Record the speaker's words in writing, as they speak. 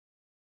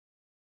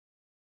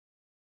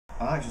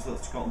I actually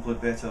thought Scotland played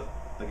better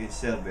against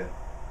Serbia,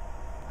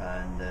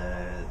 and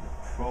they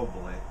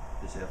probably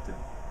deserved to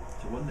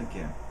win the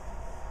game.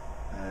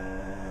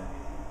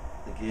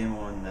 The game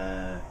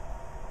on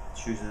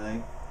Tuesday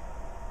night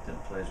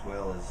didn't play as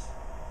well as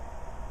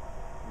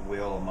we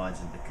all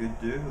imagined they could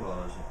do, or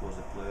I suppose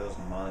the players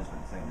and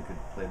management think they could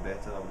play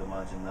better. I would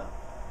imagine that.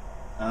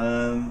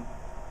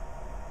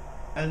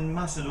 And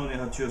Macedonia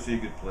had 2 or 3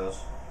 good players.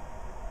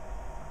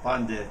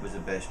 Pandev was the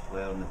best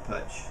player on the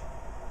pitch,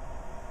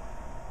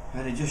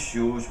 and it just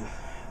shows. We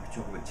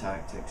talk about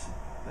tactics,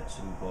 bits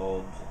and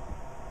bobs.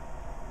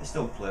 It's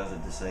still players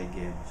that decide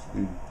games.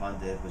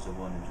 Pandev was the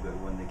one who was going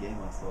to win the game,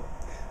 I thought.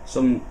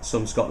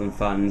 Some Scotland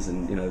fans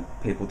and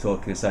people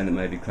talking and saying that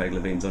maybe Craig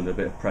Levine's under a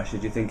bit of pressure.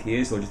 Do you think he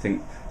is, or do you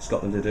think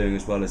Scotland are doing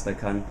as well as they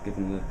can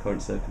given the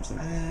current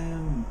circumstances?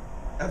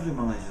 Every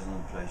manager's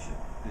under pressure,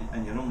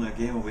 and you're only a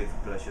game away from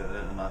pressure at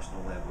the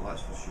national level,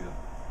 that's for sure.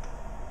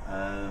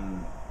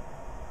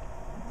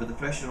 But the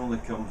pressure only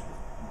comes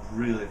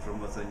really from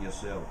within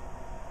yourself.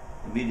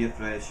 The media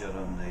pressure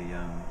and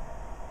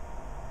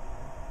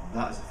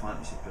that is a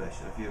fantasy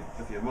pressure.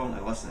 If you're willing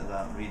to listen to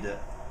that, read it,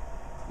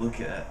 look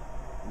at it,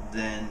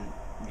 then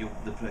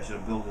the pressure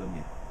will build on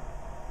you.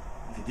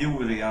 If you deal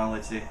with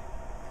reality,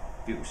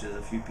 people say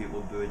a few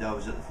people booed. I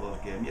was at the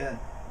first game. Yeah,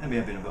 there may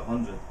have been about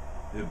 100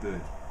 who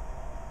booed.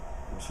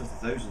 There was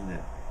 50,000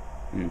 there.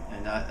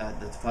 And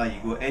that's why you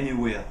go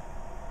anywhere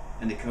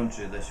in the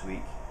country this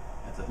week,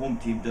 if the home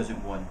team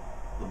doesn't win,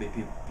 there'll be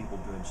people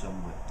booing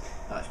somewhere.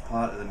 That's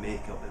part of the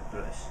makeup of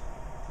British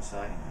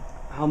society.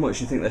 How much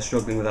do you think they're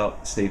struggling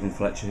without Stephen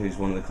Fletcher, who's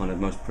one of the kind of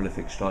most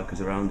prolific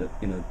strikers around at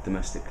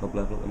domestic club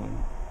level at the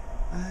moment?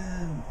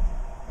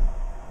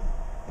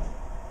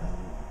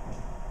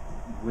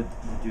 Would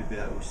do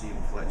better with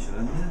Stephen Fletcher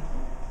in there.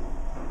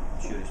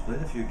 I'm sure he's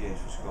played a few games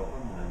for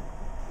Scotland, and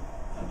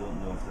I don't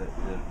know if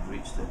they've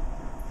reached the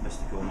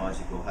mystical,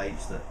 magical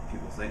heights that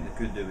people think they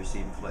could do with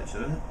Stephen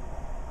Fletcher in it.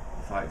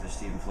 The fact that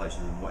Stephen Fletcher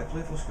doesn't want to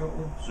play for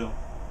Scotland, so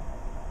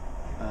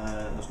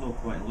there's no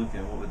point in looking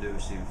at what we do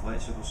with Stephen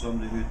Fletcher for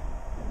somebody who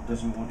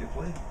doesn't want to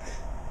play.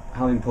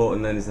 How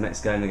important then is the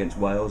next game against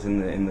Wales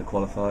in the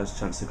qualifiers?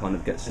 Chance to kind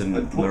of get some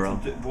morale.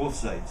 Both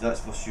sides, that's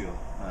for sure.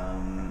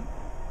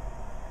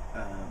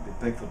 Be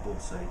big for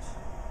both sides,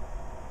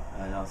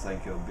 and I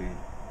think it'll be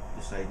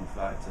deciding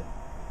factor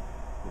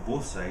for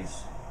both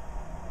sides.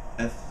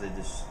 If they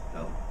just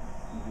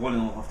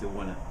one will have to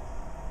win it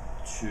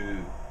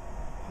to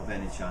have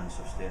any chance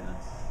of staying in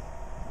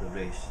the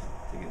race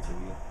to get to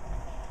Rio.